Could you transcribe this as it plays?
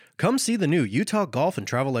Come see the new Utah Golf and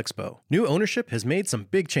Travel Expo. New ownership has made some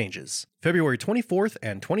big changes. February 24th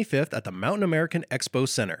and 25th at the Mountain American Expo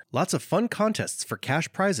Center. Lots of fun contests for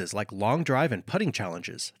cash prizes like long drive and putting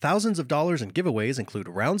challenges. Thousands of dollars in giveaways include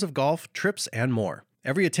rounds of golf, trips, and more.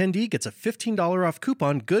 Every attendee gets a $15 off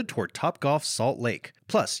coupon good toward Topgolf Salt Lake.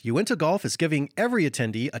 Plus, Uinta Golf is giving every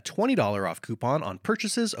attendee a $20 off coupon on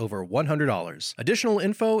purchases over $100. Additional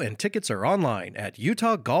info and tickets are online at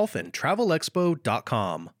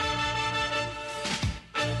utahgolfandtravelexpo.com.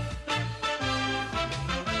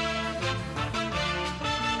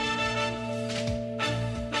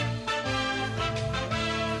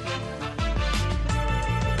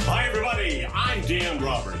 I'm Dan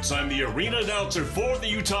Roberts. I'm the arena announcer for the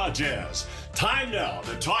Utah Jazz. Time now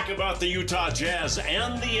to talk about the Utah Jazz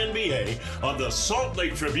and the NBA on the Salt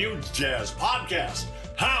Lake Tribune Jazz Podcast.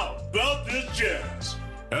 How about this Jazz?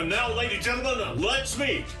 And now, ladies and gentlemen, let's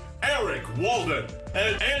meet Eric Walden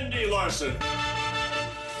and Andy Larson.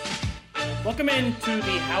 Welcome into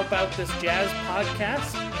the How About This Jazz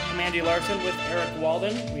Podcast. I'm Andy Larson with Eric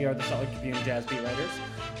Walden. We are the Salt Lake Tribune Jazz beat writers.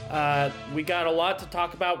 We got a lot to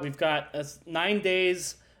talk about. We've got 9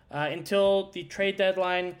 days until the trade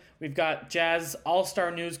deadline. We've got Jazz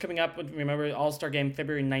All-Star news coming up. Remember, All-Star game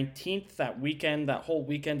February 19th. That whole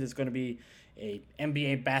weekend is going to be a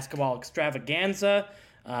NBA basketball extravaganza.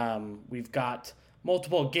 We've got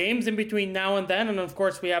multiple games in between now and then. And, of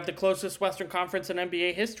course, we have the closest Western Conference in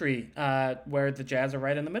NBA history where the Jazz are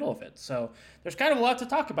right in the middle of it. So there's kind of a lot to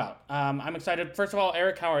talk about. I'm excited. First of all,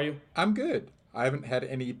 Eric, how are you? I'm good. I haven't had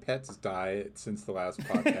any pets die since the last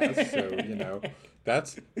podcast, so,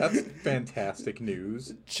 that's fantastic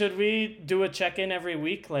news. Should we do a check-in every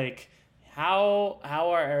week? Like, how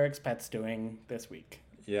are Eric's pets doing this week?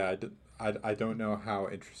 Yeah, I don't know how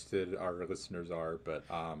interested our listeners are, but...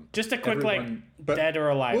 just a quick, dead or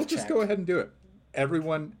alive We'll just check. go ahead and do it.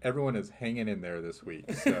 Everyone is hanging in there this week,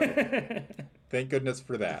 so thank goodness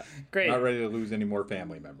for that. Great. Not ready to lose any more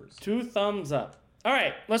family members. 2 thumbs up. All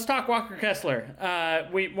right, let's talk Walker Kessler.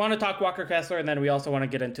 We want to talk Walker Kessler, and then we also want to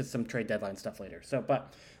get into some trade deadline stuff later.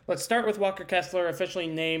 But let's start with Walker Kessler, officially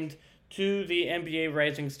named to the NBA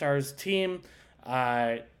Rising Stars team.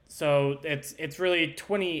 So it's really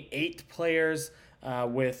 28 players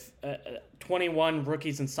with 21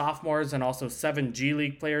 rookies and sophomores, and also 7 G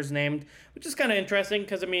League players named, which is kind of interesting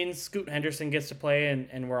because it means Scoot Henderson gets to play,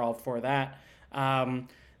 and we're all for that.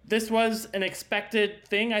 This was an expected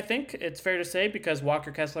thing, I think. It's fair to say, because Walker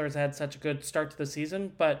Kessler has had such a good start to the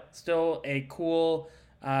season, but still a cool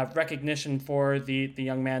recognition for the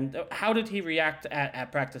young man. How did he react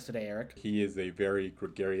at practice today, Eric? He is a very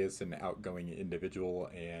gregarious and outgoing individual,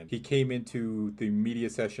 and he came into the media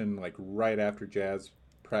session right after Jazz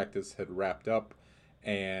practice had wrapped up,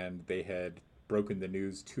 and they had broken the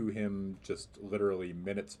news to him just literally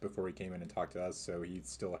minutes before he came in and talked to us, so he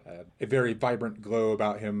still had a very vibrant glow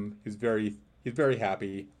about him. He's very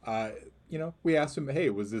happy. We asked him, hey,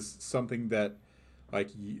 was this something that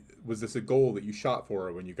was this a goal that you shot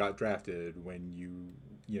for when you got drafted, when you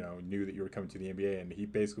knew that you were coming to the NBA? And he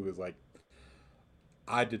basically was like,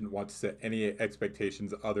 I didn't want to set any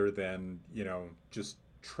expectations other than just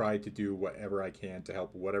try to do whatever I can to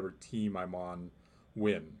help whatever team I'm on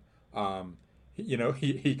win.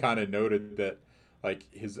 He kind of noted that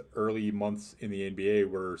his early months in the NBA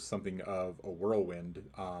were something of a whirlwind,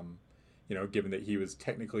 given that he was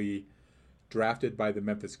technically drafted by the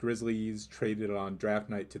Memphis Grizzlies, traded on draft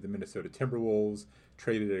night to the Minnesota Timberwolves,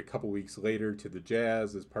 traded a couple weeks later to the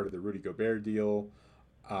Jazz as part of the Rudy Gobert deal.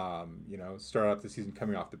 Started off the season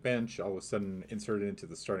coming off the bench, all of a sudden inserted into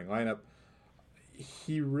the starting lineup.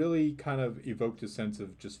 He really kind of evoked a sense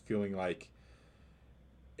of just feeling like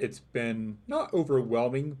it's been not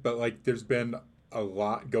overwhelming, but there's been a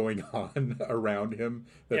lot going on around him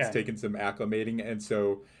that's taken some acclimating. And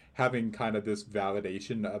so having kind of this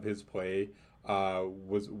validation of his play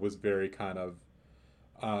was very kind of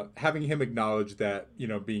having him acknowledge that,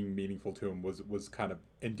 being meaningful to him was kind of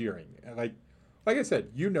endearing. And like I said,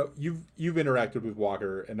 you've interacted with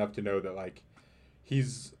Walker enough to know that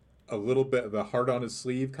he's a little bit of a heart on his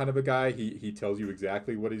sleeve kind of a guy. He tells you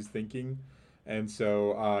exactly what he's thinking. And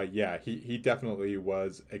so, he definitely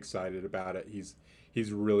was excited about it. He's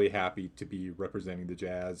really happy to be representing the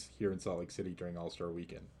Jazz here in Salt Lake City during All-Star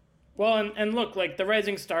Weekend. Well, and look, the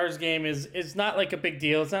Rising Stars game is not a big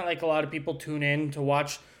deal. It's not a lot of people tune in to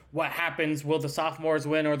watch what happens. Will the sophomores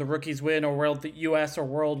win, or the rookies win, or will the U.S. or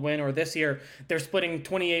world win? Or this year, they're splitting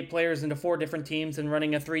 28 players into 4 different teams and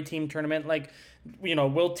running a 3-team tournament.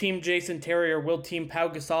 Will Team Jason Terry or will Team Pau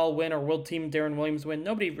Gasol win, or will Team Darren Williams win?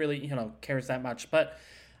 Nobody really, cares that much. But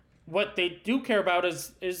what they do care about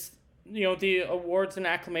is the awards and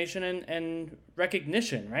acclamation and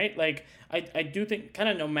recognition, right? Like, I do think kind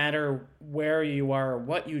of no matter where you are or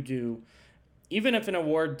what you do, even if an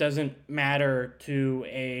award doesn't matter to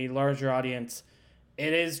a larger audience,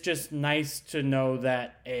 it is just nice to know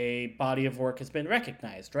that a body of work has been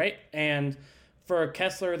recognized, right? And for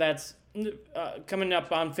Kessler, that's coming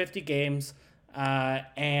up on 50 games,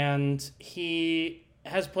 and he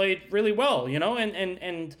has played really well,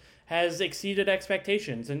 and has exceeded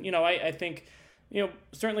expectations. And, I think,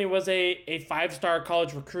 certainly was a 5-star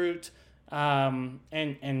college recruit, but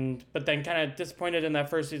then kind of disappointed in that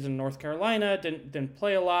first season in North Carolina, didn't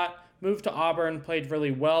play a lot, moved to Auburn, played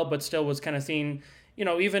really well, but still was kind of seen,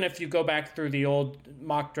 even if you go back through the old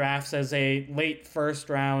mock drafts, as a late first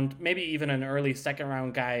round, maybe even an early second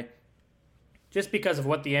round guy, just because of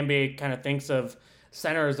what the NBA kind of thinks of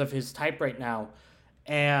centers of his type right now.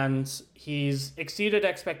 And he's exceeded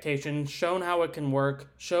expectations, shown how it can work,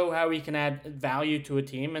 show how he can add value to a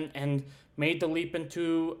team, and made the leap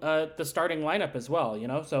into the starting lineup as well,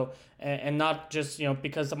 so, and not just,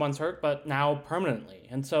 because someone's hurt, but now permanently.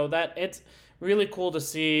 And so that it's really cool to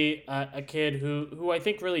see a kid who I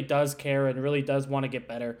think really does care and really does want to get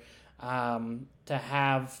better, to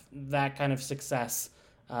have that kind of success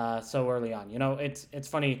so early on. It's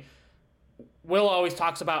funny. Will always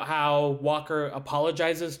talks about how Walker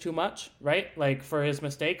apologizes too much, right? Like, for his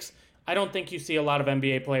mistakes. I don't think you see a lot of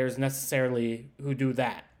NBA players necessarily who do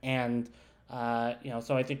that. And,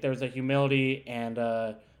 so I think there's a humility and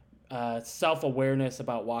a self-awareness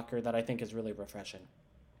about Walker that I think is really refreshing.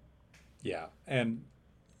 Yeah. And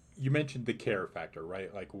you mentioned the care factor,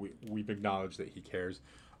 right? Like, we've acknowledged that he cares.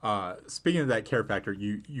 Speaking of that care factor,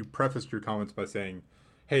 you prefaced your comments by saying,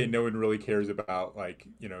 hey, no one really cares about, like,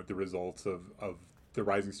 the results of the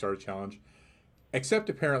Rising Stars Challenge, except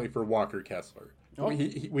apparently for Walker Kessler. Oh.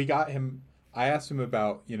 We got him. I asked him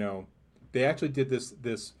about, they actually did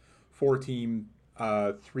this 4-team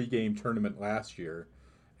 3-game tournament last year,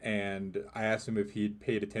 and I asked him if he'd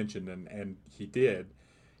paid attention, and he did.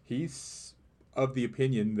 He's of the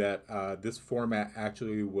opinion that this format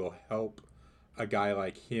actually will help a guy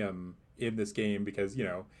like him in this game because,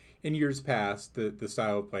 in years past, the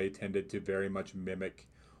style of play tended to very much mimic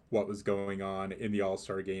what was going on in the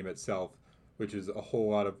All-Star game itself, which is a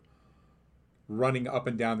whole lot of running up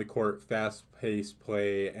and down the court, fast-paced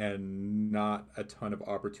play, and not a ton of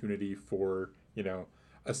opportunity for,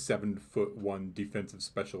 a 7'1" defensive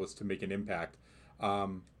specialist to make an impact.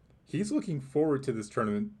 He's looking forward to this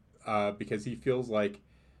tournament because he feels like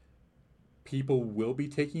people will be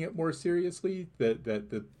taking it more seriously, that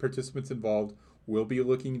the participants involved will be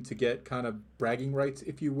looking to get kind of bragging rights,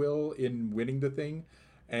 if you will, in winning the thing,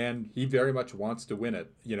 and he very much wants to win it.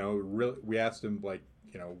 Really, we asked him, like,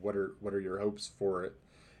 what are your hopes for it,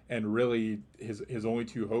 and really his only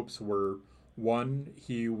 2 hopes were, one,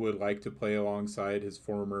 he would like to play alongside his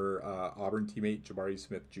former Auburn teammate Jabari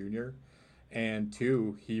Smith Jr., and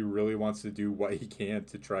 2, he really wants to do what he can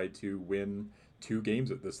to try to win 2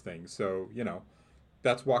 games at this thing. So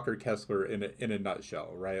that's Walker Kessler in a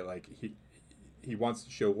nutshell, right? Like, he wants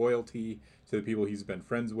to show loyalty to the people he's been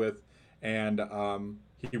friends with, and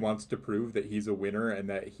he wants to prove that he's a winner and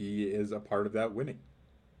that he is a part of that winning.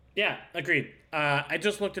 Yeah, agreed. I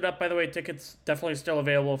just looked it up, by the way. Tickets definitely still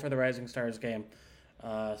available for the Rising Stars game,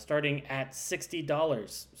 starting at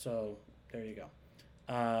 $60. So there you go.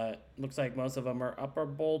 Looks like most of them are upper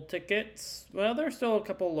bowl tickets. Well, there's still a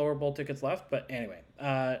couple lower bowl tickets left, but anyway,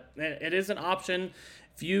 it is an option.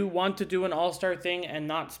 If you want to do an all-star thing and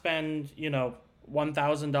not spend,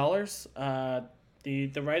 $1,000,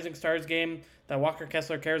 the Rising Stars game that Walker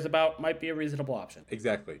Kessler cares about might be a reasonable option.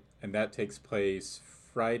 Exactly. And that takes place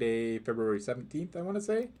Friday, February 17th, I want to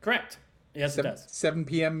say? Correct. Yes, it does. 7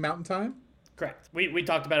 p.m. Mountain Time? Correct. We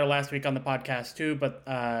talked about it last week on the podcast too, but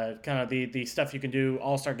kind of the stuff you can do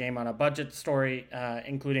all-star game on a budget story,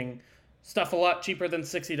 including stuff a lot cheaper than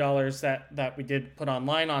 $60 that we did put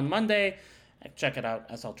online on Monday. Check it out,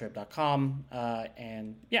 sltrib.com.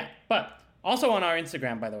 And yeah, but also on our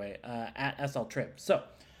Instagram, by the way, at sltrib. So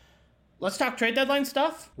let's talk trade deadline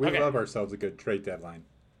stuff. We love ourselves a good trade deadline.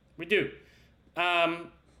 We do. And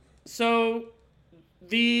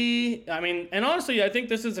honestly, I think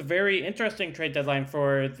this is a very interesting trade deadline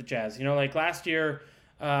for the Jazz. Like last year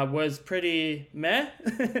was pretty meh.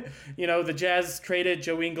 The Jazz traded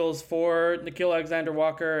Joe Ingles for Nickeil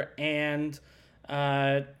Alexander-Walker and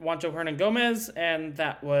Juancho Hernan-Gomez, and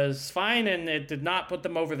that was fine, and it did not put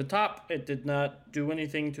them over the top. It did not do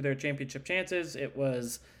anything to their championship chances. It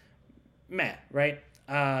was meh, right?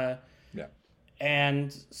 Yeah.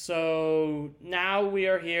 And so now we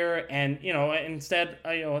are here, and instead,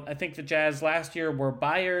 I think the Jazz last year were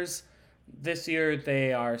buyers This year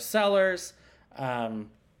they are sellers.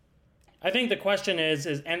 I think the question is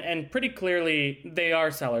and pretty clearly they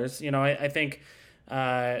are sellers. I think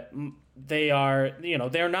they are,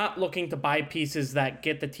 they're not looking to buy pieces that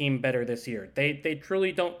get the team better this year. They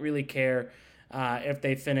truly don't really care if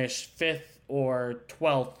they finish 5th or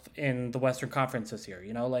 12th in the Western Conference this year.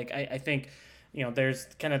 I think, there's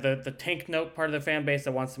kind of the tank note part of the fan base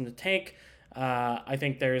that wants them to tank. I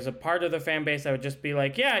think there's a part of the fan base that would just be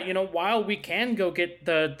like, yeah, while we can go get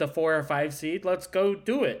the 4 or 5 seed, let's go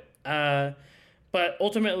do it. But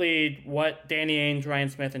ultimately, what Danny Ainge, Ryan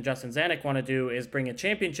Smith, and Justin Zanuck want to do is bring a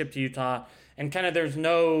championship to Utah, and kind of there's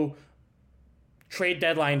no trade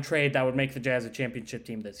deadline trade that would make the Jazz a championship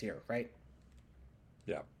team this year, right?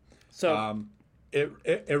 Yeah. So it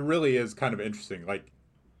really is kind of interesting. Like,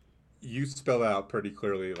 you spelled out pretty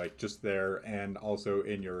clearly, like, just there, and also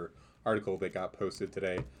in your article that got posted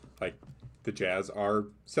today, like, the Jazz are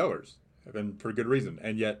sellers, and for good reason,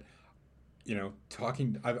 and yet,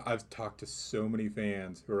 I've talked to so many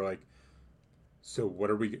fans who are like, so what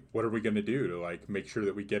are we going to do to, like, make sure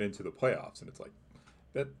that we get into the playoffs? And it's like,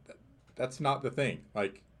 that's not the thing.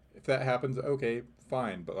 Like, if that happens, okay,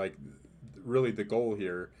 fine, but, like, really the goal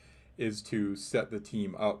here is to set the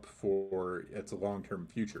team up for its long-term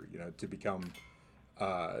future, to become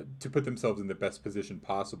to put themselves in the best position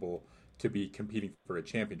possible to be competing for a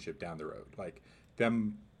championship down the road. Like,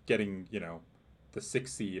 them getting, the 6th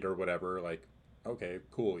seed or whatever, like, okay,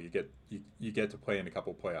 cool, you get to play in a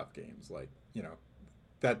couple playoff games. Like,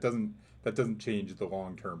 that doesn't change the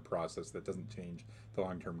long-term process. That doesn't change the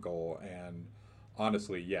long-term goal. And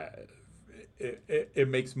honestly, yeah, it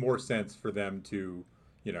makes more sense for them to,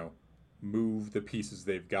 move the pieces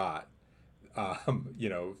they've got,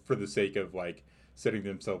 for the sake of, like, setting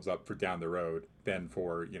themselves up for down the road than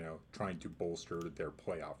for, trying to bolster their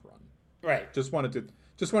playoff run. Right. Just wanted to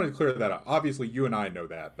clear that up. Obviously, you and I know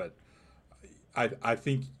that, but I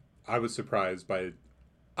think I was surprised by.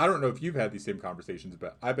 I don't know if you've had these same conversations,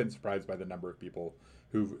 but I've been surprised by the number of people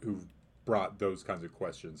who've brought those kinds of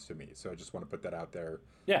questions to me. So I just want to put that out there.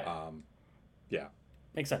 Yeah. Yeah.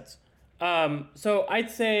 Makes sense. So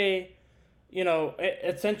I'd say,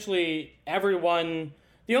 essentially everyone.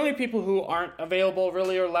 The only people who aren't available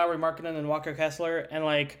really are Lauri Markkanen and Walker Kessler, and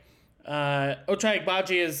like Ochai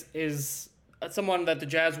Agbaji is someone that the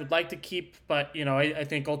Jazz would like to keep, but I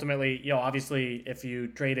think ultimately, obviously if you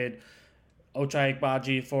traded Ochai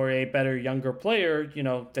Agbaji for a better younger player,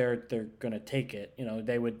 they're gonna take it.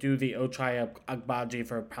 They would do the Ochai Agbaji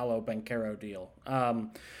for Paolo Banchero deal. I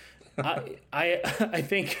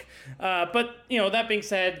think, but that being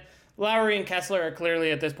said, Lowry and Kessler are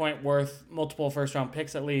clearly at this point worth multiple first-round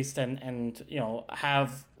picks at least, and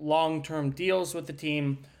have long-term deals with the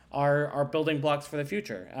team, are building blocks for the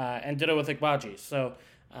future, and ditto with Agbaji. So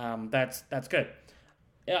that's good.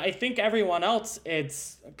 I think everyone else,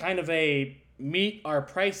 it's kind of a meet our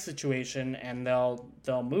price situation, and they'll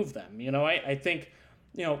move them. I think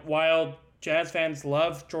while Jazz fans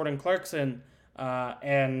love Jordan Clarkson.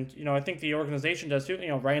 And I think the organization does too.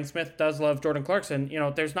 Ryan Smith does love Jordan Clarkson.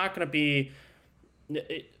 There's not going to be,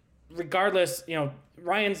 regardless.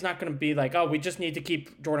 Ryan's not going to be like, oh, we just need to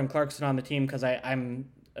keep Jordan Clarkson on the team because I'm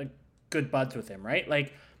good buds with him, right?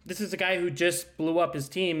 Like, this is a guy who just blew up his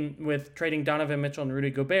team with trading Donovan Mitchell and Rudy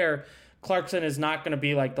Gobert. Clarkson is not going to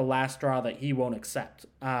be like the last straw that he won't accept.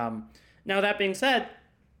 Now that being said,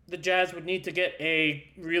 the Jazz would need to get a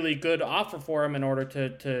really good offer for him in order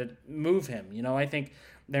to move him. I think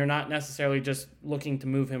they're not necessarily just looking to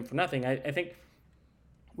move him for nothing. I think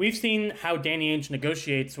we've seen how Danny Ainge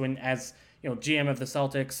negotiates as GM of the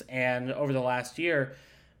Celtics, and over the last year,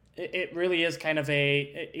 it really is kind of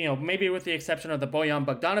a, maybe with the exception of the Bojan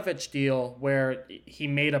Bogdanovic deal where he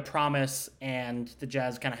made a promise and the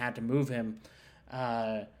Jazz kind of had to move him.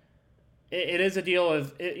 It is a deal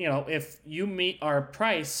of, if you meet our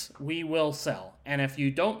price, we will sell. And if you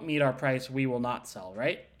don't meet our price, we will not sell,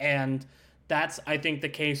 right? And that's, I think, the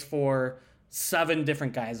case for 7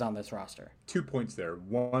 different guys on this roster. 2 points there.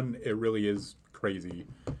 One, it really is crazy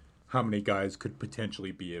how many guys could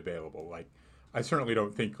potentially be available. Like, I certainly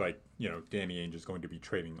don't think, like, Danny Ainge is going to be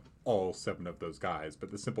trading all 7 of those guys.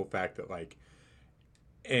 But the simple fact that, like,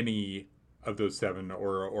 any of those 7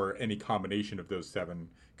 or any combination of those 7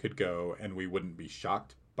 could go and we wouldn't be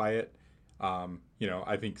shocked by it.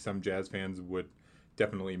 I think some Jazz fans would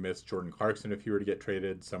definitely miss Jordan Clarkson if he were to get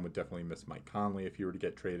traded. Some would definitely miss Mike Conley if he were to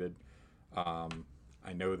get traded. I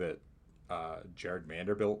know that Jared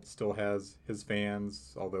Vanderbilt still has his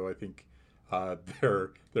fans, although I think there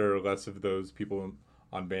are less of those people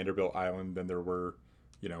on Vanderbilt Island than there were,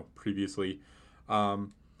 previously.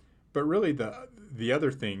 But really, the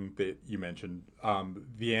other thing that you mentioned,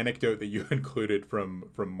 the anecdote that you included from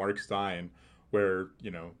Mark Stein, where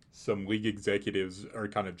some league executives are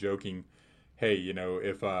kind of joking, hey,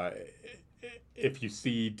 if you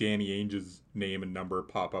see Danny Ainge's name and number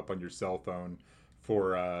pop up on your cell phone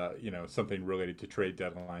for something related to trade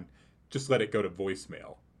deadline, just let it go to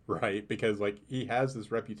voicemail, right? Because he has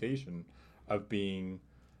this reputation of being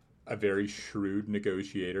a very shrewd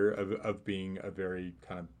negotiator, of being a very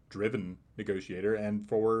kind of driven negotiator, and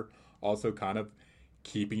for also kind of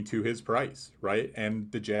keeping to his price, right?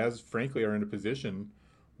 And the Jazz, frankly, are in a position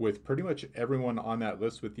with pretty much everyone on that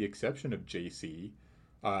list, with the exception of JC,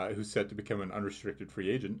 who's set to become an unrestricted free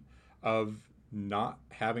agent, of not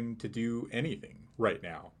having to do anything right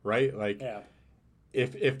now, right? Yeah.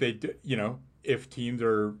 If they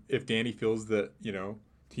if Danny feels that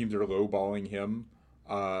teams are lowballing him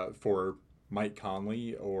for Mike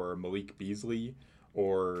Conley or Malik Beasley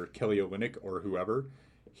or Kelly Olynyk or whoever,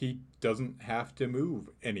 he doesn't have to move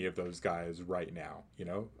any of those guys right now.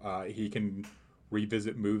 He can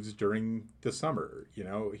revisit moves during the summer.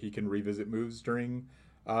 He can revisit moves during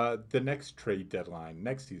the next trade deadline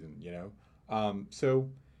next season. So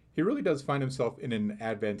he really does find himself in an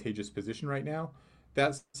advantageous position right now.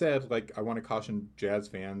 That said, I want to caution Jazz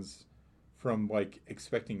fans from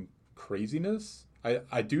expecting craziness.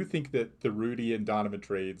 I do think that the Rudy and Donovan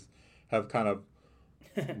trades have kind of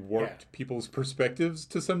warped people's perspectives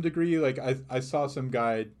to some degree. I saw some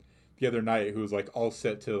guy the other night who was all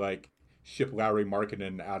set to ship Lauri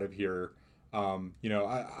Markkanen out of here.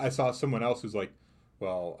 I saw someone else who's I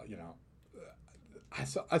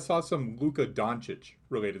saw some Luka Doncic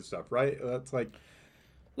related stuff, right? That's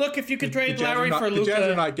look, if you could trade Lowry for Luka, the Jazz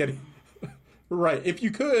are not getting right. If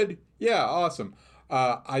you could, yeah, awesome.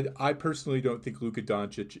 I personally don't think Luka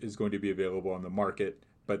Doncic is going to be available on the market,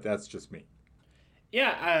 but that's just me.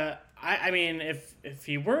 Yeah, I mean, if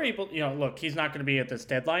he were able, look, he's not going to be at this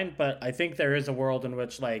deadline, but I think there is a world in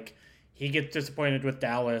which he gets disappointed with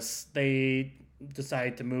Dallas. They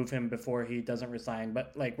decide to move him before he doesn't resign,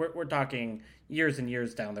 but we're talking years and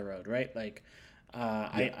years down the road, right?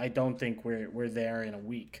 I don't think we're there in a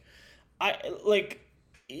week.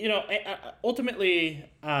 Ultimately,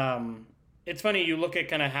 it's funny, you look at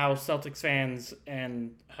kind of how Celtics fans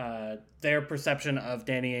and their perception of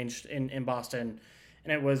Danny Ainge in Boston,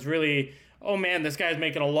 and it was really, oh man, this guy's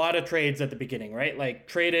making a lot of trades at the beginning, right?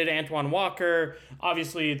 Traded Antoine Walker,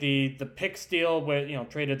 obviously the picks deal with,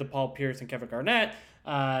 traded the Paul Pierce and Kevin Garnett.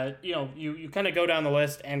 You kind of go down the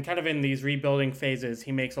list, and kind of in these rebuilding phases,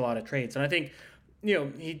 he makes a lot of trades. And I think,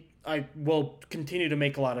 I will continue to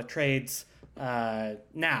make a lot of trades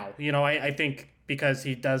now. I think because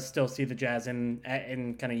he does still see the Jazz in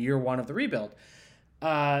kind of year one of the rebuild.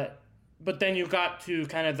 But then you got to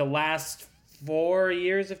kind of the last 4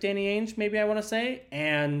 years of Danny Ainge, maybe I want to say,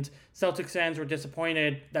 and Celtics fans were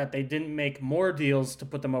disappointed that they didn't make more deals to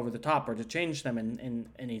put them over the top or to change them in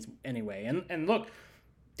any way. And look,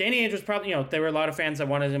 Danny Ainge was probably, there were a lot of fans that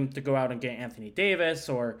wanted him to go out and get Anthony Davis,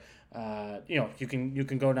 or you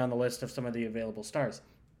can go down the list of some of the available stars.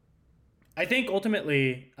 I think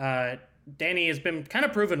ultimately Danny has been kind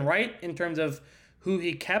of proven right in terms of who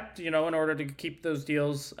he kept, in order to keep those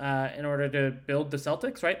deals, in order to build the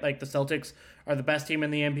Celtics, right? The Celtics are the best team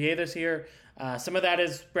in the NBA this year. Some of that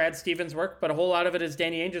is Brad Stevens' work, but a whole lot of it is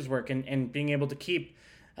Danny Ainge's work and being able to keep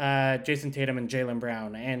Jason Tatum and Jaylen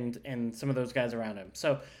Brown and some of those guys around him.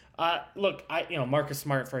 So, look, Marcus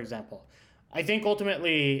Smart, for example. I think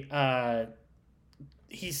ultimately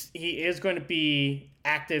he is going to be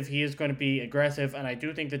active. He is going to be aggressive, and I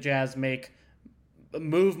do think the Jazz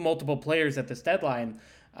move multiple players at this deadline.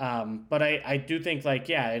 But I do think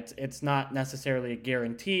it's not necessarily a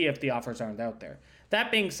guarantee if the offers aren't out there. That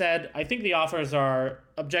being said, I think the offers are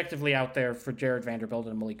objectively out there for Jared Vanderbilt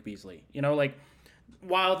and Malik Beasley.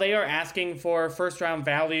 While they are asking for first round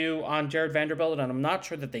value on Jared Vanderbilt, and I'm not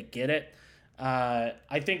sure that they get it,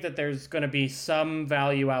 I think that there's going to be some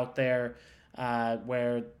value out there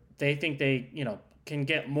where they think they can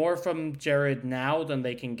get more from Jared now than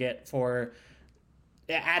they can get for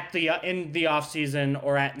in the offseason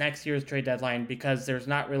or at next year's trade deadline, because there's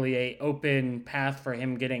not really a open path for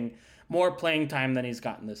him getting more playing time than he's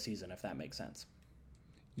gotten this season, if that makes sense.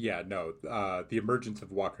 Yeah, no, the emergence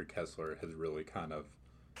of Walker Kessler has really kind of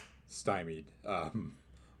stymied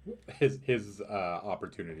his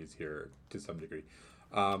opportunities here to some degree.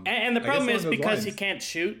 And the problem is because he can't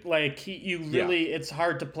shoot, it's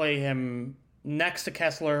hard to play him next to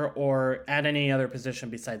Kessler or at any other position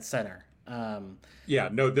besides center.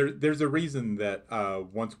 There's a reason that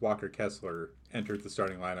once Walker Kessler entered the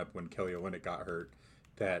starting lineup when Kelly Olynyk got hurt,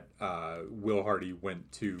 that Will Hardy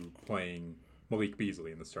went to playing Malik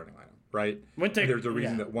Beasley in the starting lineup, right? And there's a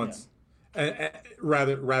reason that once,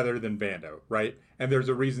 rather than Vando, right? And there's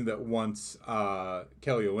a reason that once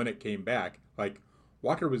Kelly Olynyk came back, like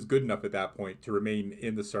Walker was good enough at that point to remain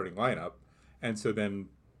in the starting lineup, and so then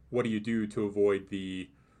what do you do to avoid the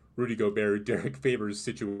Rudy Gobert, Derek Favors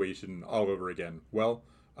situation all over again? Well,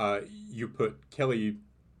 you put Kelly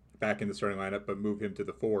back in the starting lineup, but move him to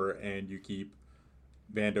the 4, and you keep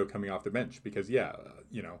Vando coming off the bench because,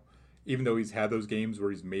 even though he's had those games where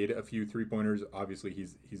he's made a few 3-pointers, obviously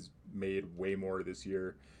he's made way more this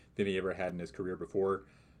year than he ever had in his career before.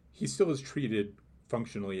 He still is treated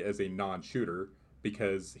functionally as a non-shooter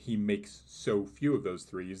because he makes so few of those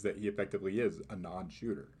threes that he effectively is a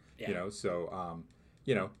non-shooter. Yeah. So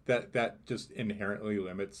that just inherently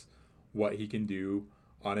limits what he can do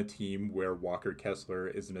on a team where Walker Kessler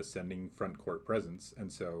is an ascending front court presence,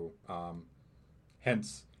 and so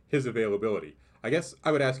hence his availability. I guess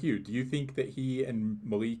I would ask you, do you think that he and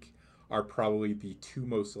Malik are probably the two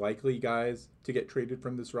most likely guys to get traded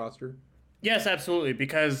from this roster? Yes, absolutely,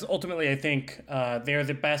 because ultimately I think they're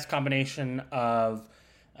the best combination of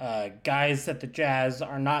guys that the Jazz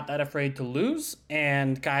are not that afraid to lose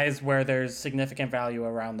and guys where there's significant value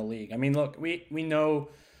around the league. I mean, look, we know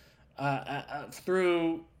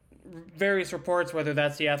through various reports, whether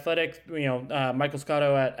that's The Athletic, Michael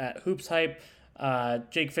Scotto at Hoops Hype,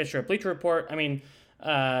 Jake Fisher at Bleacher Report. I mean,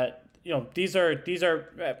 these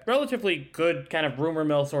are relatively good kind of rumor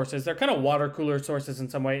mill sources. They're kind of water cooler sources in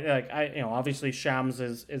some way. Like obviously Shams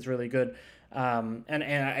is really good. And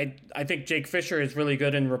I think Jake Fisher is really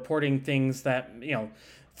good in reporting things that,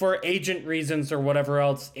 for agent reasons or whatever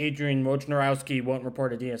else, Adrian Wojnarowski won't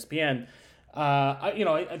report at ESPN.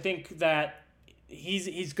 I think that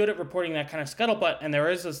he's good at reporting that kind of scuttlebutt, and there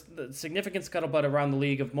is a significant scuttlebutt around the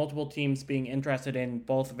league of multiple teams being interested in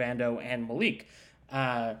both Vando and Malik.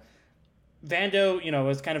 Vando,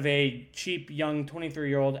 is kind of a cheap, young,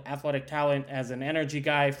 23-year-old athletic talent as an energy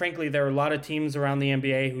guy. Frankly, there are a lot of teams around the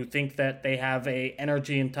NBA who think that they have a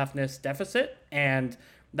energy and toughness deficit, and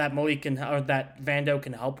that that Vando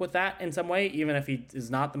can help with that in some way, even if he is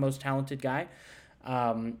not the most talented guy.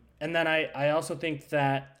 And then I also think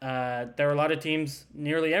that there are a lot of teams,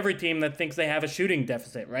 nearly every team, that thinks they have a shooting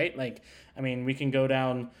deficit, right? Like, I mean, we can go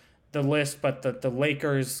down the list, but the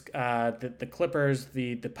Lakers, the Clippers,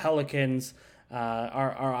 the Pelicans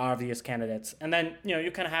are obvious candidates. And then,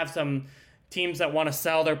 you kind of have some teams that want to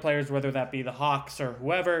sell their players, whether that be the Hawks or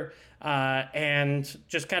whoever, and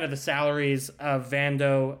just kind of the salaries of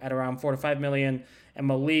Vando at around $4 to $5 million and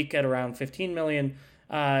Malik at around $15 million.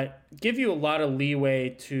 Give you a lot of leeway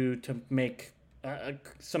to make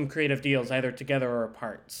some creative deals, either together or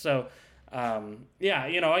apart. So,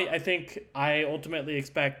 I think I ultimately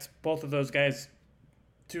expect both of those guys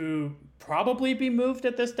to probably be moved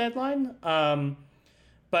at this deadline.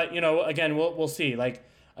 But, again, we'll see. Like,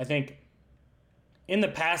 I think in the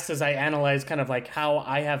past, as I analyze kind of like how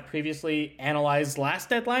I have previously analyzed last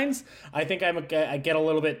deadlines, I think I get a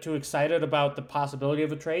little bit too excited about the possibility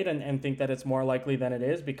of a trade and think that it's more likely than it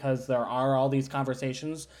is because there are all these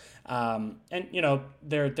conversations. And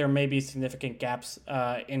there may be significant gaps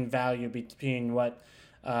in value between what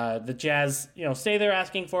the Jazz, say they're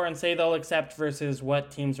asking for and say they'll accept versus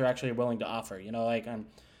what teams are actually willing to offer. Like I'm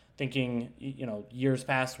thinking, years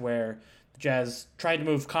past where Jazz tried to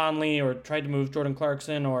move Conley or tried to move Jordan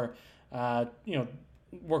Clarkson or,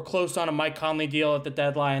 were close on a Mike Conley deal at the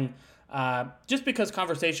deadline. Just because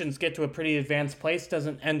conversations get to a pretty advanced place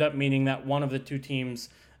doesn't end up meaning that one of the two teams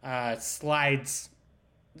slides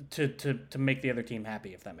to make the other team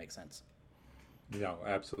happy, if that makes sense. No,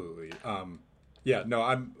 absolutely. I'm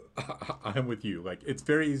with you. Like, it's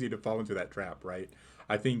very easy to fall into that trap, right?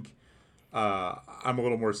 I think I'm a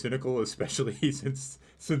little more cynical, especially since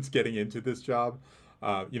getting into this job.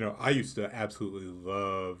 I used to absolutely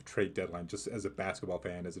love trade deadline just as a basketball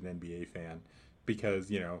fan, as an NBA fan,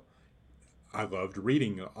 because, I loved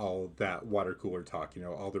reading all that water cooler talk,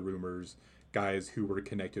 all the rumors, guys who were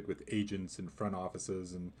connected with agents and front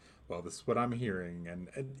offices, and, well, this is what I'm hearing. And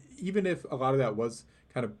even if a lot of that was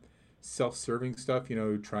kind of self-serving stuff,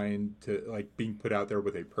 trying to, like, being put out there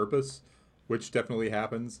with a purpose, which definitely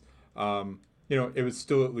happens, it was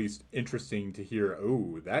still at least interesting to hear,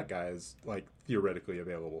 oh, that guy's, like, theoretically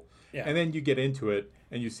available. Yeah. And then you get into it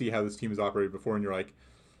and you see how this team has operated before, and you're like,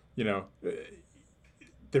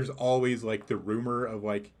 there's always, like, the rumor of,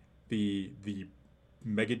 like, the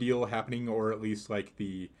mega deal happening, or at least, like,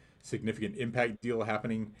 the significant impact deal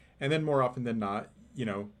happening. And then more often than not,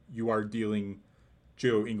 you are dealing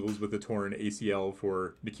Joe Ingles with a torn ACL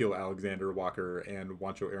for Nikhil Alexander-Walker and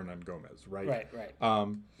Juancho Hernan-Gomez, right?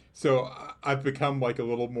 Right. So I've become like a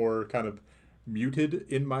little more kind of muted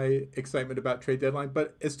in my excitement about trade deadline,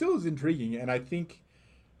 but it still is intriguing. And I think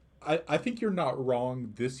you're not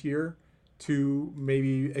wrong this year to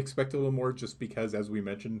maybe expect a little more, just because, as we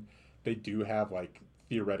mentioned, they do have like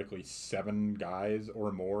theoretically 7 guys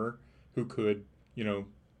or more who could,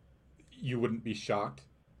 you wouldn't be shocked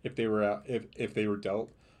if they were out, if they were dealt.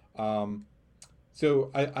 So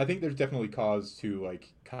I think there's definitely cause to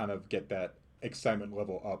like kind of get that excitement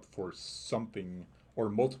level up for something or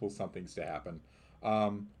multiple somethings to happen.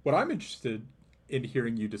 What I'm interested in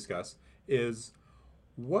hearing you discuss is,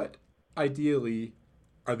 what ideally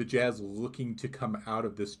are the Jazz looking to come out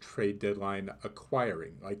of this trade deadline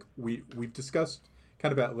acquiring? Like we've discussed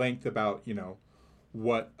kind of at length about,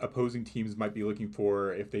 what opposing teams might be looking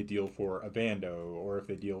for if they deal for Vando, or if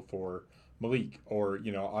they deal for Malik, or,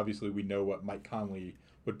 obviously we know what Mike Conley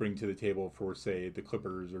would bring to the table for, say, the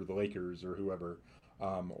Clippers or the Lakers or whoever,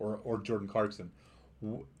 or Jordan Clarkson.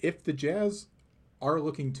 If the Jazz are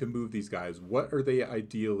looking to move these guys, what are they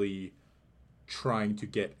ideally trying to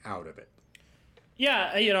get out of it?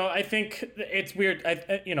 Yeah, I think it's weird.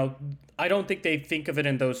 I don't think they think of it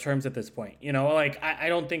in those terms at this point. I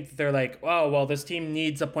don't think that they're like, oh, well, this team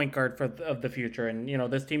needs a point guard of the future, and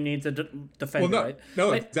this team needs a defender.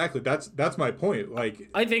 Well, right? Exactly. That's my point. Like,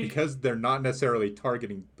 I think because they're not necessarily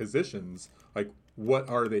targeting positions, like what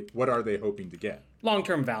are they hoping to get?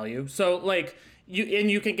 Long-term value. So like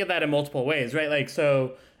you can get that in multiple ways, right? Like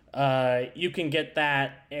so. You can get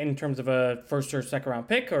that in terms of a first or second round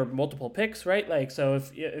pick or multiple picks, right? Like, so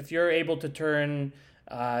if you're able to turn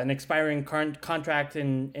an expiring contract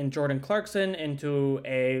in Jordan Clarkson into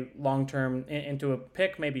a long-term, into a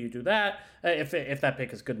pick, maybe you do that, if that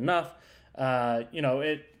pick is good enough.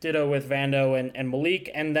 Ditto with Vando and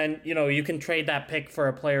Malik, and then, you can trade that pick for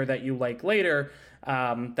a player that you like later,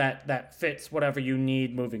 that fits whatever you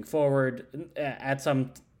need moving forward at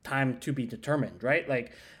some time to be determined, right?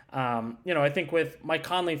 Like, I think with Mike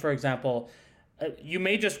Conley, for example, you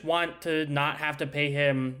may just want to not have to pay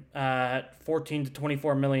him $14 to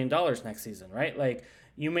 $24 million next season, right? Like,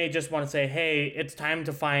 you may just want to say, hey, it's time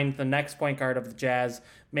to find the next point guard of the Jazz.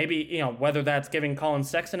 Maybe, whether that's giving Colin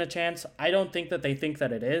Sexton a chance. I don't think that they think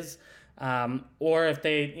that it is. Or if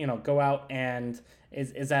they, go out and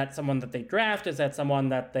is that someone that they draft? Is that someone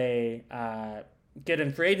that they get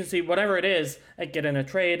in free agency? Whatever it is, get in a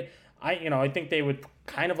trade. I think they would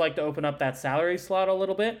kind of like to open up that salary slot a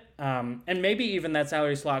little bit. And maybe even that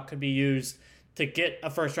salary slot could be used to get a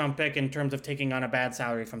first round pick in terms of taking on a bad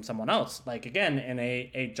salary from someone else. Like, again, in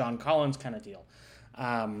a John Collins kind of deal.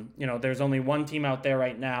 There's only one team out there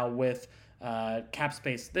right now with cap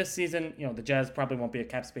space this season. The Jazz probably won't be a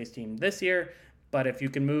cap space team this year. But if you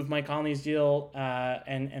can move Mike Conley's deal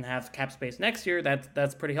and have cap space next year,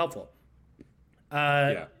 that's pretty helpful.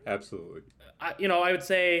 Yeah, absolutely. I would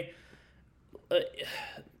say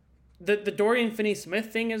the Dorian Finney-Smith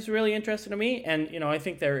thing is really interesting to me, and I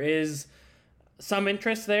think there is some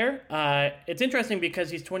interest there. It's interesting because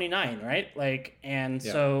he's 29, right? Like, and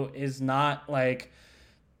yeah. So is not like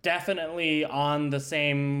definitely on the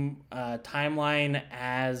same timeline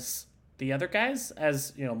as the other guys,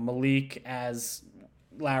 as Malik, as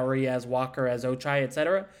Lowry, as Walker, as Ochai,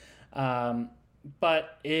 etc.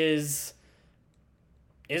 But is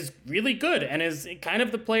really good and is kind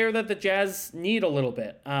of the player that the Jazz need a little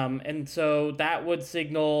bit. And so that would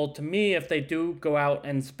signal to me, if they do go out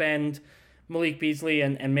and spend Malik Beasley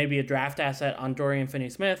and maybe a draft asset on Dorian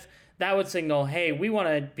Finney-Smith, that would signal, hey, we want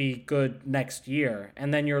to be good next year.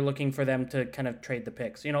 And then you're looking for them to kind of trade the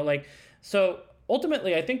picks. So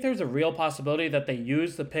ultimately, I think there's a real possibility that they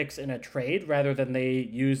use the picks in a trade rather than they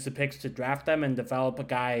use the picks to draft them and develop a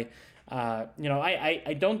guy.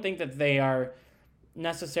 I don't think that they are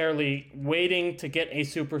necessarily waiting to get a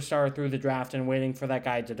superstar through the draft and waiting for that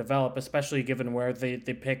guy to develop, especially given where the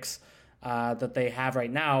picks that they have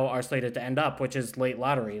right now are slated to end up, which is late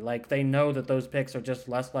lottery. Like, they know that those picks are just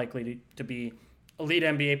less likely to be elite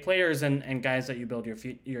NBA players and guys that you build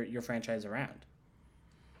your franchise around.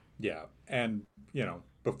 Yeah, and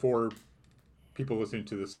before people listening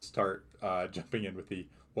to this start jumping in with the,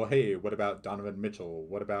 well, hey, what about Donovan Mitchell?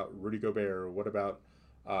 What about Rudy Gobert? What about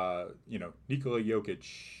Nikola Jokic?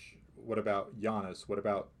 What about Giannis? What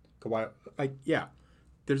about Kawhi? Like, yeah,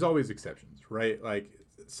 there's always exceptions, right? Like,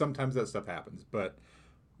 sometimes that stuff happens, but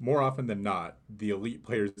more often than not, the elite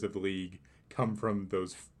players of the league come from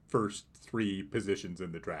those first 3 positions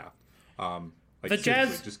in the draft. The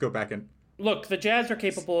Jazz just go back and look. The Jazz are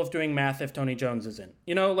capable of doing math if Tony Jones is in.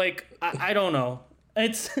 I don't know.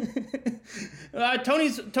 It's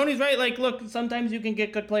Tony's right. Like, look, sometimes you can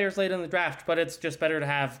get good players late in the draft, but it's just better to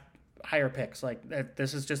have higher picks. Like,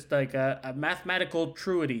 this is just like a mathematical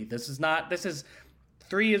truity. This is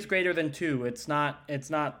 3 is greater than 2. It's not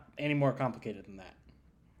any more complicated than that.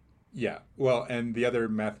 Yeah. Well, and the other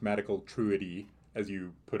mathematical truity, as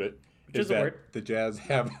you put it, is that the Jazz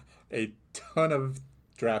have a ton of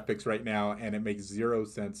draft picks right now, and it makes zero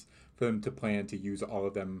sense for them to plan to use all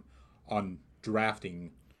of them on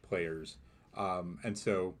drafting players. And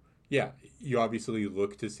so, yeah, you obviously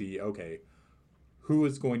look to see, okay, who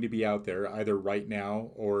is going to be out there either right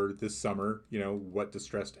now or this summer? You know, what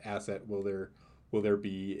distressed asset will there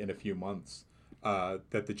be in a few months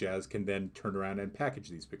that the Jazz can then turn around and package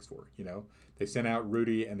these picks for? You know, they sent out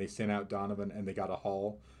Rudy and they sent out Donovan and they got a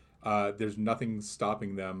haul. There's nothing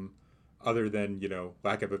stopping them other than, you know,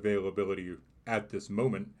 lack of availability at this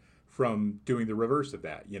moment from doing the reverse of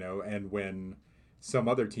that, you know. And when some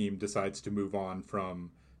other team decides to move on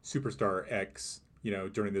from superstar X, you know,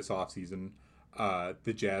 during this offseason,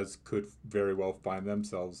 the Jazz could very well find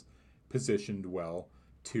themselves positioned well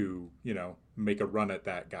to, you know, make a run at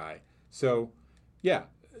that guy. So, yeah,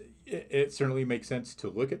 it certainly makes sense to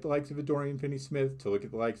look at the likes of a Dorian Finney-Smith, to look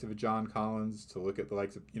at the likes of a John Collins, to look at the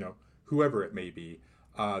likes of, you know, whoever it may be.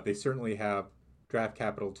 They certainly have draft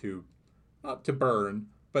capital to burn,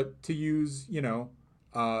 but to use, you know,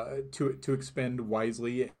 to expend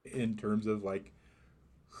wisely in terms of like,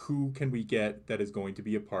 who can we get that is going to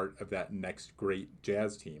be a part of that next great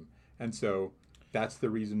Jazz team? And so that's the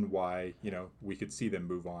reason why, you know, we could see them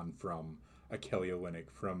move on from a Kelly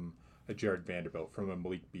Olynyk, from a Jared Vanderbilt, from a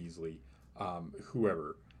Malik Beasley,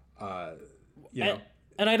 whoever, you know.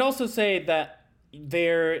 And I'd also say that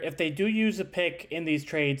if they do use a pick in these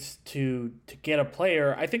trades to get a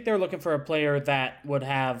player, I think they're looking for a player that would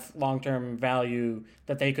have long-term value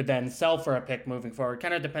that they could then sell for a pick moving forward,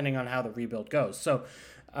 kind of depending on how the rebuild goes. So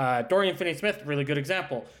Dorian Finney-Smith, really good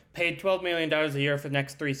example, paid $12 million a year for the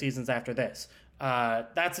next 3 seasons after this.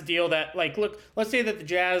 That's a deal that, like, look, let's say that the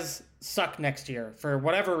Jazz suck next year for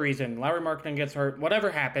whatever reason, Lauri Markkanen gets hurt,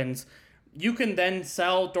 whatever happens, you can then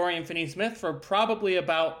sell Dorian Finney-Smith for probably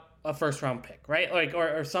about a first-round pick, right? Like,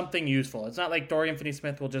 or something useful. It's not like Dorian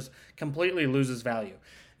Finney-Smith will just completely lose his value.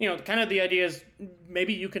 You know, kind of the idea is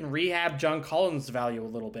maybe you can rehab John Collins' value a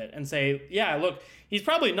little bit and say, yeah, look, he's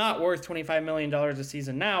probably not worth $25 million a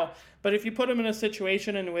season now, but if you put him in a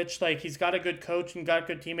situation in which, like, he's got a good coach and got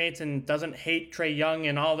good teammates and doesn't hate Trae Young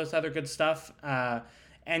and all this other good stuff,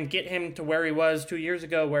 and get him to where he was 2 years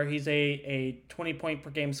ago, where he's a 20-point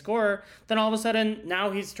per game scorer, then all of a sudden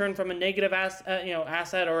now he's turned from a negative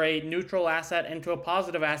asset or a neutral asset into a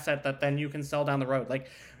positive asset that then you can sell down the road. Like,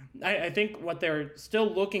 I think what they're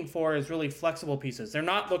still looking for is really flexible pieces. They're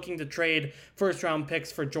not looking to trade first-round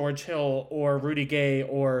picks for George Hill or Rudy Gay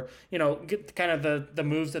or, you know, get kind of the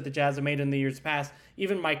moves that the Jazz have made in the years past.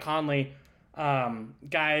 Even Mike Conley,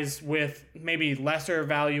 guys with maybe lesser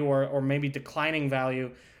value or maybe declining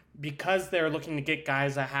value, because they're looking to get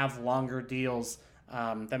guys that have longer deals.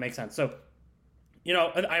 That makes sense. So, you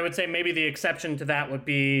know, I would say maybe the exception to that would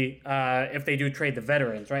be if they do trade the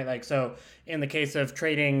veterans, right? Like, so in the case of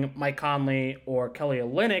trading Mike Conley or Kelly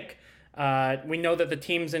Olynyk, we know that the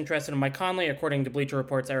teams interested in Mike Conley, according to Bleacher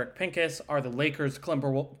Report's Eric Pincus, are the Lakers,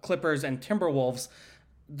 Clippers, and Timberwolves.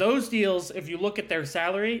 Those deals, if you look at their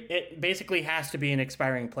salary, it basically has to be an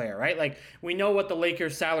expiring player, right? Like, we know what the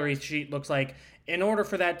Lakers salary sheet looks like. In order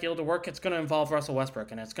for that deal to work, it's going to involve Russell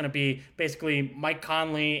Westbrook, and it's going to be basically Mike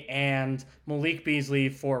Conley and Malik Beasley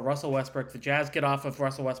for Russell Westbrook. The Jazz get off of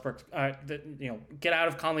Russell Westbrook, get out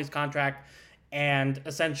of Conley's contract, and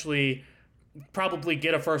essentially probably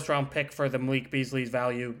get a first-round pick for the Malik Beasley's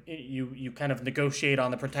value. You kind of negotiate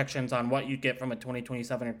on the protections on what you get from a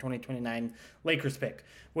 2027 or 2029 Lakers pick.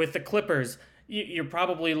 With the Clippers, you're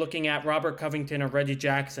probably looking at Robert Covington or Reggie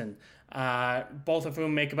Jackson, both of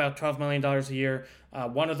whom make about $12 million a year.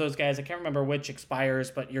 One of those guys, I can't remember which,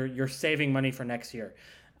 expires, but you're saving money for next year.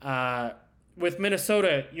 With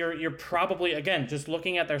Minnesota, you're probably, again, just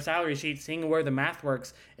looking at their salary sheet, seeing where the math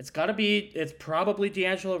works, it's probably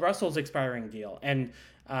D'Angelo Russell's expiring deal. And,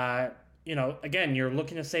 again, you're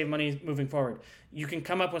looking to save money moving forward. You can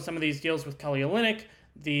come up with some of these deals with Kelly Olynyk.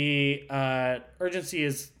 The urgency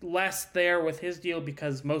is less there with his deal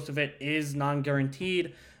because most of it is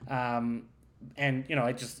non-guaranteed. I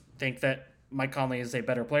just think that Mike Conley is a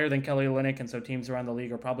better player than Kelly Olynyk, and so teams around the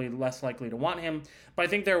league are probably less likely to want him. But I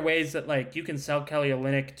think there are ways that, like, you can sell Kelly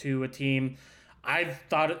Olynyk to a team. I've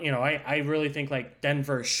thought, I really think, like,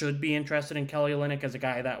 Denver should be interested in Kelly Olynyk as a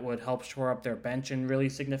guy that would help shore up their bench in really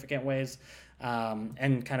significant ways,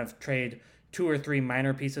 and kind of trade 2 or 3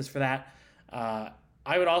 minor pieces for that.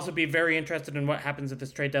 I would also be very interested in what happens at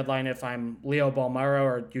this trade deadline if I'm Leo Balmaro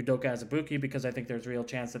or Udoka Azubuike, because I think there's a real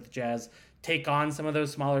chance that the Jazz take on some of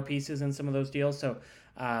those smaller pieces in some of those deals. So,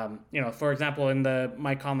 for example, in the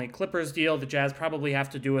Mike Conley Clippers deal, the Jazz probably have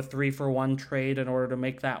to do a 3-for-1 trade in order to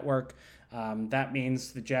make that work. That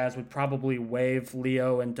means the Jazz would probably waive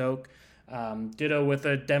Leo and Doak. Ditto with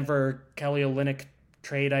a Denver Kelly Olynyk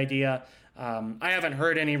trade idea. I haven't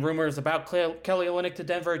heard any rumors about Kelly Olynyk to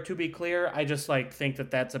Denver, to be clear. I just think that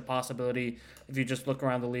that's a possibility if you just look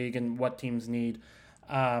around the league and what teams need.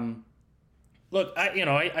 Look,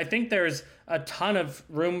 I think there's a ton of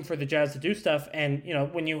room for the Jazz to do stuff. And,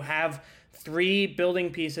 when you have 3 building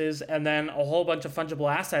pieces and then a whole bunch of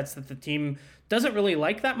fungible assets that the team doesn't really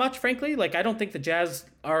like that much, frankly. I don't think the Jazz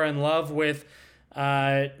are in love with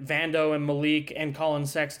Vando and Malik and Colin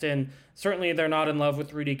Sexton. Certainly they're not in love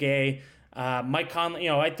with Rudy Gay. Mike Conley,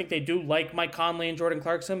 I think they do like Mike Conley and Jordan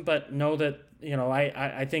Clarkson, but know that,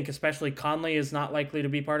 I think especially Conley is not likely to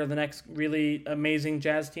be part of the next really amazing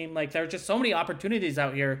Jazz team. There are just so many opportunities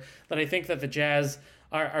out here that I think that the Jazz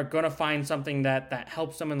are going to find something that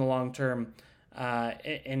helps them in the long term,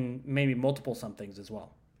 in maybe multiple somethings as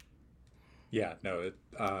well. Yeah, no, it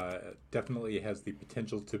definitely has the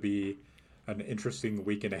potential to be an interesting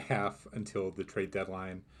week and a half until the trade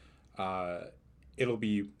deadline. It'll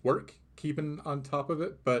be work keeping on top of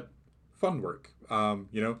it, but fun work.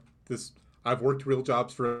 I've worked real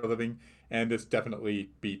jobs for a living, and this definitely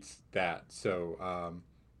beats that. So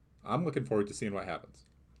I'm looking forward to seeing what happens.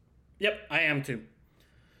 Yep, I am too.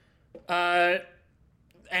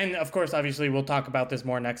 And of course, obviously, we'll talk about this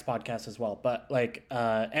more next podcast as well. But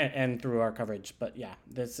and through our coverage. But yeah,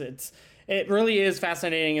 it really is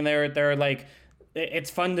fascinating, and they're it's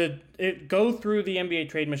fun to go through the NBA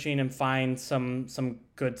trade machine and find some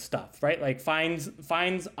good stuff, right? Finds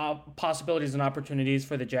possibilities and opportunities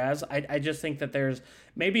for the Jazz. I just think that there's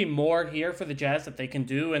maybe more here for the Jazz that they can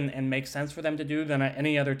do and make sense for them to do than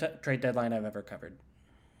any other trade deadline I've ever covered.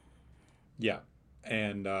 Yeah,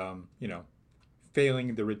 and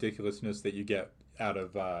failing the ridiculousness that you get out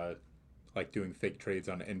of doing fake trades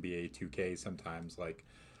on NBA 2K sometimes.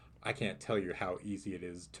 I can't tell you how easy it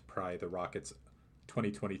is to pry the Rockets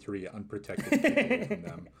 2023 unprotected people from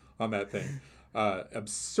them on that thing.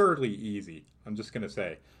 Absurdly easy. I'm just gonna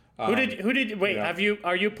say. Who did wait?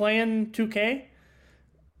 Are you playing 2K?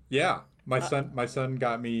 Yeah, my son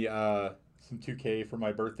got me some 2K for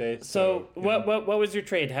my birthday. So what was your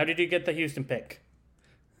trade? How did you get the Houston pick?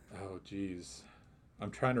 Oh geez,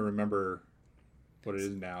 I'm trying to remember what it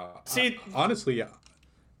is now. See, honestly,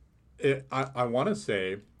 I want to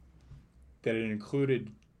say that it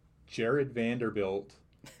included Jared Vanderbilt,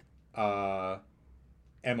 and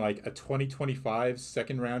a 2025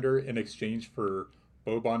 second rounder in exchange for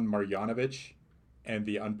Boban Marjanovic and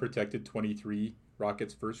the unprotected 23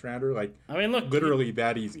 Rockets first rounder. Look, literally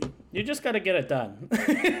that easy. You just got to get it done.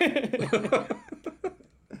 If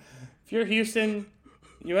you're Houston,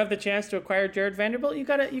 you have the chance to acquire Jared Vanderbilt. You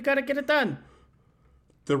gotta get it done.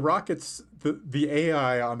 The Rockets, the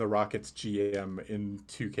AI on the Rockets GM in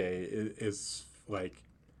 2K is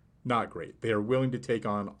not great. They are willing to take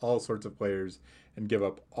on all sorts of players and give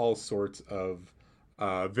up all sorts of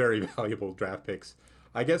very valuable draft picks.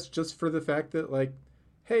 I guess just for the fact that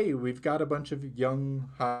hey, we've got a bunch of young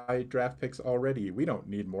high draft picks already. We don't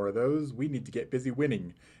need more of those. We need to get busy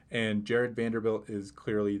winning. And Jared Vanderbilt is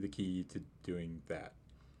clearly the key to doing that.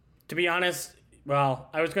 To be honest, well,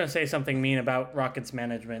 I was going to say something mean about Rockets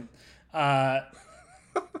management. I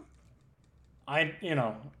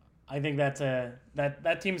think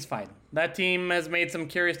that team's fine. That team has made some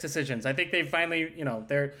curious decisions. I think they've finally,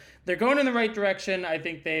 they're going in the right direction. I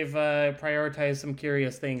think they've prioritized some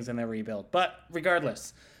curious things in their rebuild. But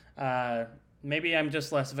regardless, maybe I'm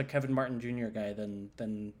just less of a Kevin Martin Jr. guy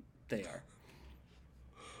than they are.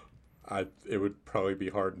 It would probably be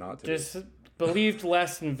hard not to. Just believed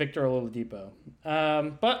less in Victor Oladipo.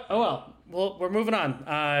 But oh well, we're moving on.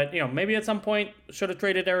 Maybe at some point should have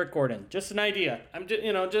traded Eric Gordon. Just an idea.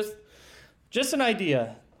 Just an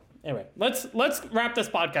idea. Anyway, let's wrap this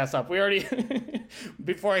podcast up. We already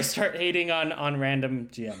before I start hating on random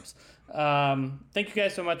GMs. Thank you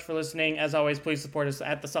guys so much for listening. As always, please support us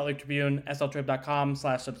at the Salt Lake Tribune,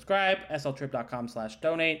 sltrib.com/subscribe,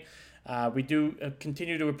 sltrib.com/donate. We do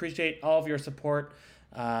continue to appreciate all of your support.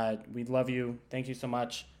 We love you. Thank you so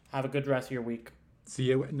much. Have a good rest of your week. See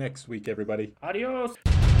you next week, everybody. Adios.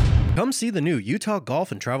 Come see the new Utah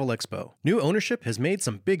Golf and Travel Expo. New ownership has made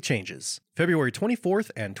some big changes. February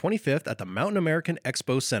 24th and 25th at the Mountain American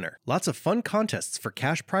Expo Center. Lots of fun contests for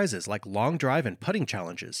cash prizes like long drive and putting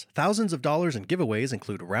challenges. Thousands of dollars in giveaways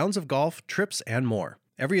include rounds of golf, trips, and more.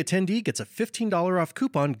 Every attendee gets a $15 off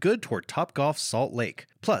coupon good toward Topgolf Salt Lake.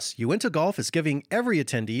 Plus, Uinta Golf is giving every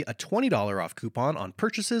attendee a $20 off coupon on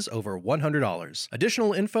purchases over $100.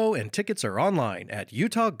 Additional info and tickets are online at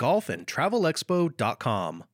utahgolfandtravelexpo.com.